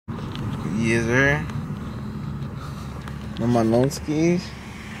Yes, sir. On my lone skis.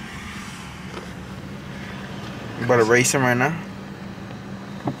 I'm about to race him right now.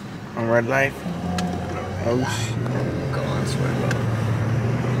 On red light. Oh shit. Go on, swear, bro.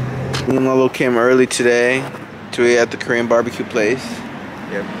 Me and Lolo came early today to eat at the Korean barbecue place.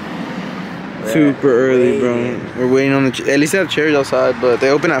 Yep. Super early, bro. We're waiting on the. At least they have chairs outside, but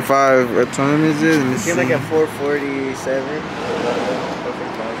they open at 5. What time is it? We came like at 4:47.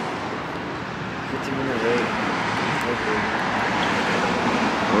 Perfect time. 15-minute wait.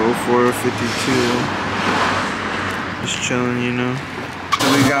 Oh, 4:52. Just chilling, you know. So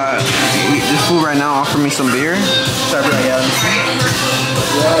we got this fool right now offered me some beer. So I'd be like, yeah, let me see.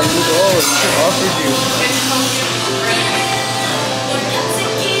 Yeah, he offered you.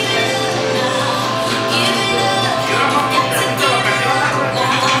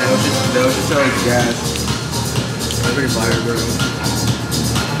 They was just like gas. I'm pretty fired, bro.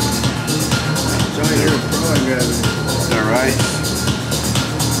 Johnny, you're a pro at grabbing. That right?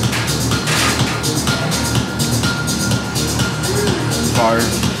 Fire.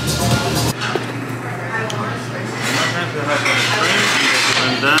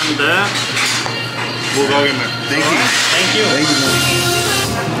 And then the bulgogi. Thank you. Thank you. Thank you, man.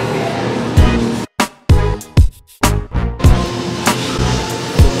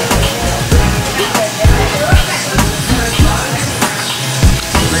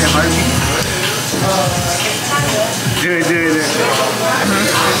 Do it.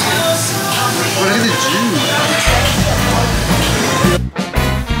 Look at the juice.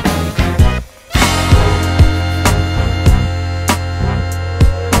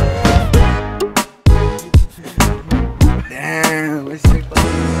 Damn, let's see.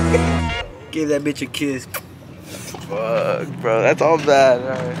 Give that bitch a kiss. Fuck, bro, that's all bad.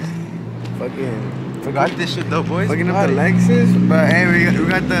 Right. Fucking forgot this shit though, boys. Fucking up the Lexus, but hey, we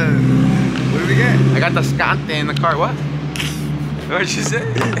got the. What did we get? I got the Scante in the car. What? What'd you say?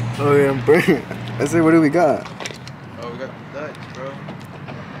 Oh yeah, bro. I said, what do we got? Oh, we got the Dutch, bro.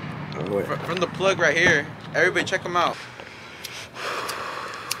 Oh, wait. From the plug right here. Everybody check them out.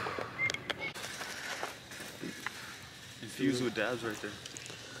 Infused with dabs right there.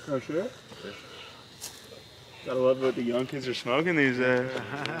 Oh shit? Yeah. Gotta love what the young kids are smoking these days.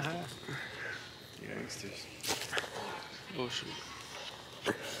 Youngsters. Oh shit.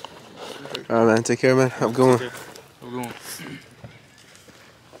 Alright, man. Take care, man. I'm going. We're going.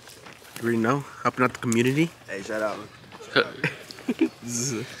 You already know? Helping out the community. Hey, shout out.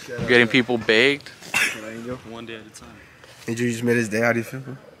 Getting people baked. One day at a time. Andrew just made his day. How do you feel?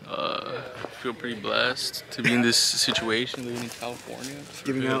 I feel pretty blessed to be in this situation, living in California.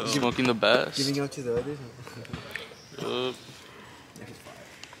 Giving out, Smoking the best. giving out to the others.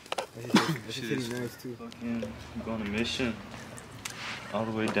 That's pretty nice too. Fucking go on a mission. All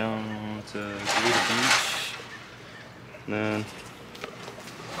the way down to Gator Beach. And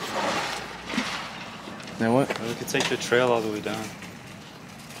Now what? we could take the trail all the way down.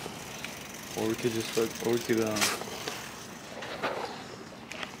 Or we could just or we could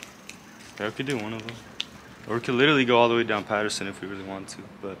yeah, we could do one of them. Or we could literally go all the way down Patterson if we really want to,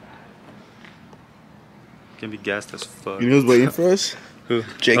 but it can be gassed as fuck. You know who's waiting for us? Who?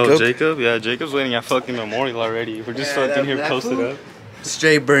 Jacob. Oh, Jacob? Yeah, Jacob's waiting at fucking Memorial already. We're just fucking here posted up.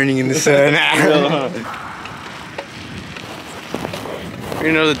 Straight burning in the sun.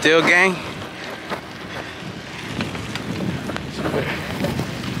 You know the deal, gang?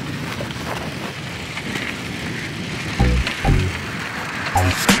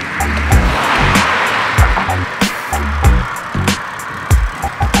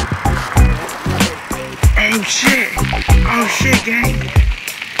 Oh shit, gang.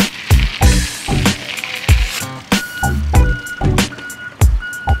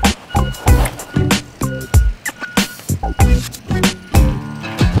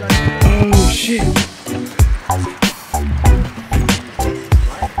 Oh shit.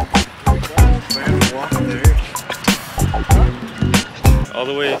 All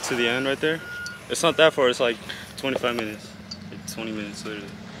the way to the end right there. It's not that far, it's like 25 minutes. Like 20 minutes literally.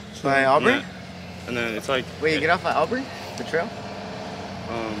 By Auburn? Yeah. And then it's like... Wait, you get off at Auburn? The trail?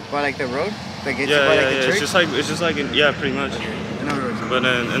 By like the road? That gets you by like the church? It's just like yeah, pretty much. I know where it's But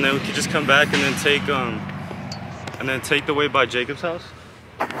and then we could just come back and then take the way by Jacob's house.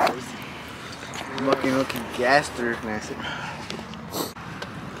 looking gaster. Nice.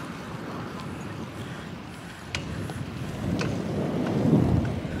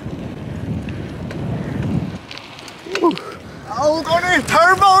 Oh, con el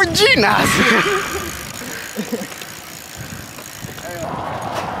turbo Ginas.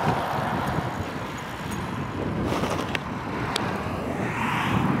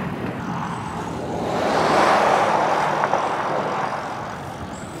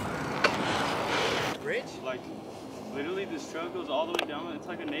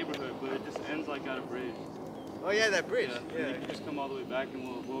 got a bridge. Oh yeah, that bridge. Yeah. You can just come all the way back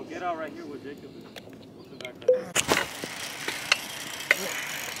and we'll get out right here where Jacob is. We'll come back right there.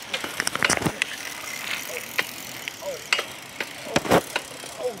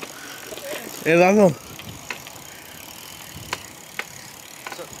 Hey, Lago.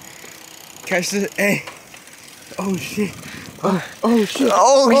 Catch this. Hey. Oh shit. Oh shit.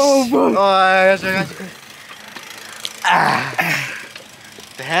 Oh bro. Oh, I got you. Ah.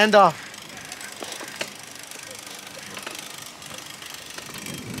 The handoff.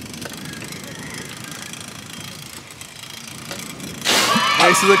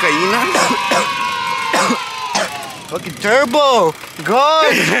 Ahí se lo gallina. Fucking turbo.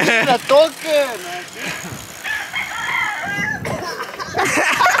 God. La toque.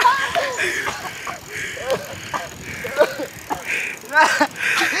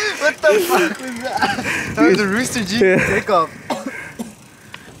 What the fuck was that? That was a Rooster G takeoff.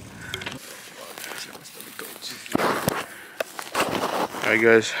 Alright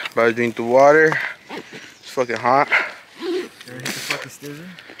guys, about to drink the water. It's fucking hot. You ever hit the fucking stizzer?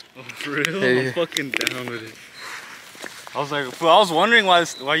 Oh, for real? Hey. I'm fucking down with it. I was like, I was wondering why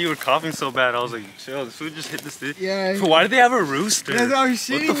you were coughing so bad. I was like, chill, this food just hit the stick. Yeah. Why did they have a rooster? That's how I was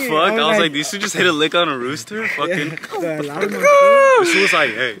What the shitting it. fuck? I was like, these two just hit a lick on a rooster? Fucking. Yeah. This food was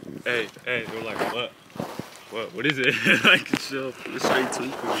like, hey. They were like, what is it? Like, chill. It's straight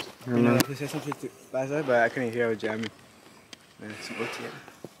tweakers. You know, he said something last night, but I couldn't hear. I was jamming. Man, it's OT.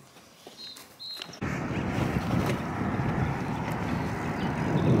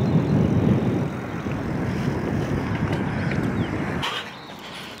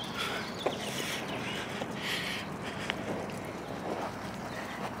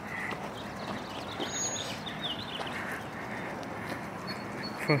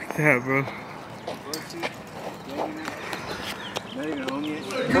 Fuck that, bro.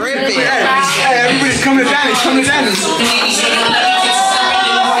 Hey, everybody's coming to Danny's, coming to Danny's.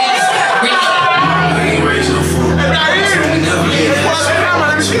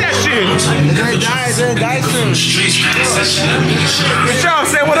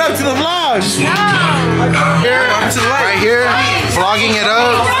 Say what up to the vlog. Right here, vlogging it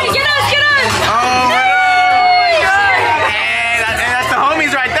up. Get us! Oh my God. Hey, That's the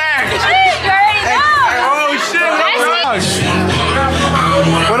homies right there. you already know! Oh shit,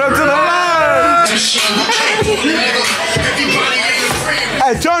 what up to the vlog?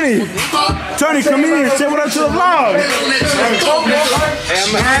 Hey Tony, come in here, say what up to the vlog.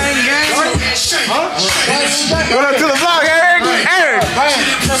 What up to the vlog, Eric?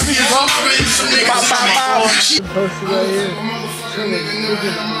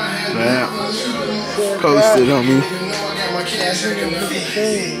 Man. Posted on me.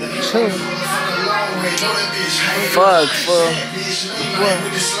 Fuck.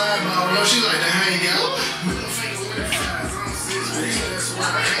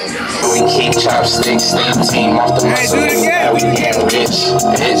 We keep chopsticks, stay team off the muscle. Now we getting rich,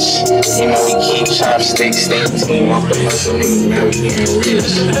 bitch. You know we keep chopsticks, stay team off the muscle. Now we getting rich.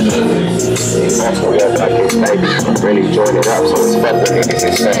 We up like this, baby. Really join it up, so it's fuck the niggas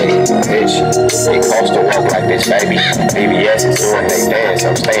insane, bitch. It costs to walk like this, baby. BBS is doing they dance,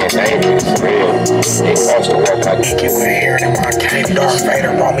 I'm staying dangerous, real. It costs to walk like this. You can hear it in my cave, Darth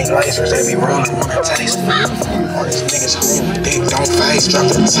Vader, roaming lasers, they be rolling when I taste them. All these niggas home, dick don't face, drop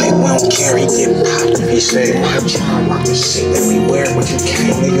the tape, we don't care, he get popped. He said, why you tryna rock this shit that we wear, but you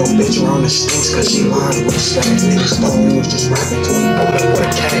can't leave your bitch around the stinks, cause she lying with the niggas thought we was just rapping till he pulled up with a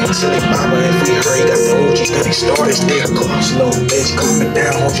cane. Silly mama, if we hurry, got the OG, then he started still close, little bitch, calm it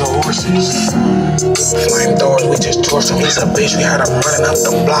down, hold your horses. Flame doors, we just torched him, he's a bitch, we had him running up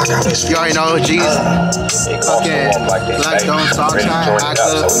the block, I was You already know, G's. Fucking Black Dome Southside, Hack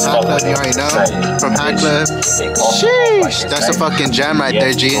Club, you already know. From Hack Club. Sheesh, that's a fucking jam right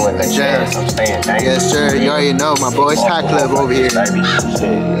there, G. Jam. Yes, sir. You already know, my boys Hack Club over here.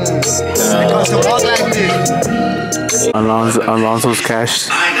 Alonso's cashed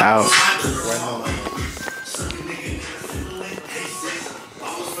out.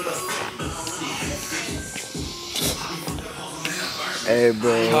 Hey,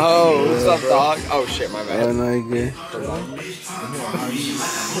 bro. Oh, what's up, dog? Oh shit, my bad. Oh, no, you good.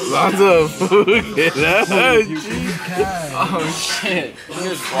 Lots of food. Get out. Oh shit. You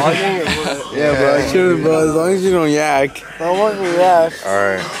just vlogging or what? Yeah, bro. Chill, bro. As long as you don't yak. Don't want me yak.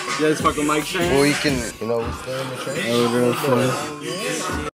 Alright. You guys fucking mic train? Well, you can, you know, stay in the train. Oh,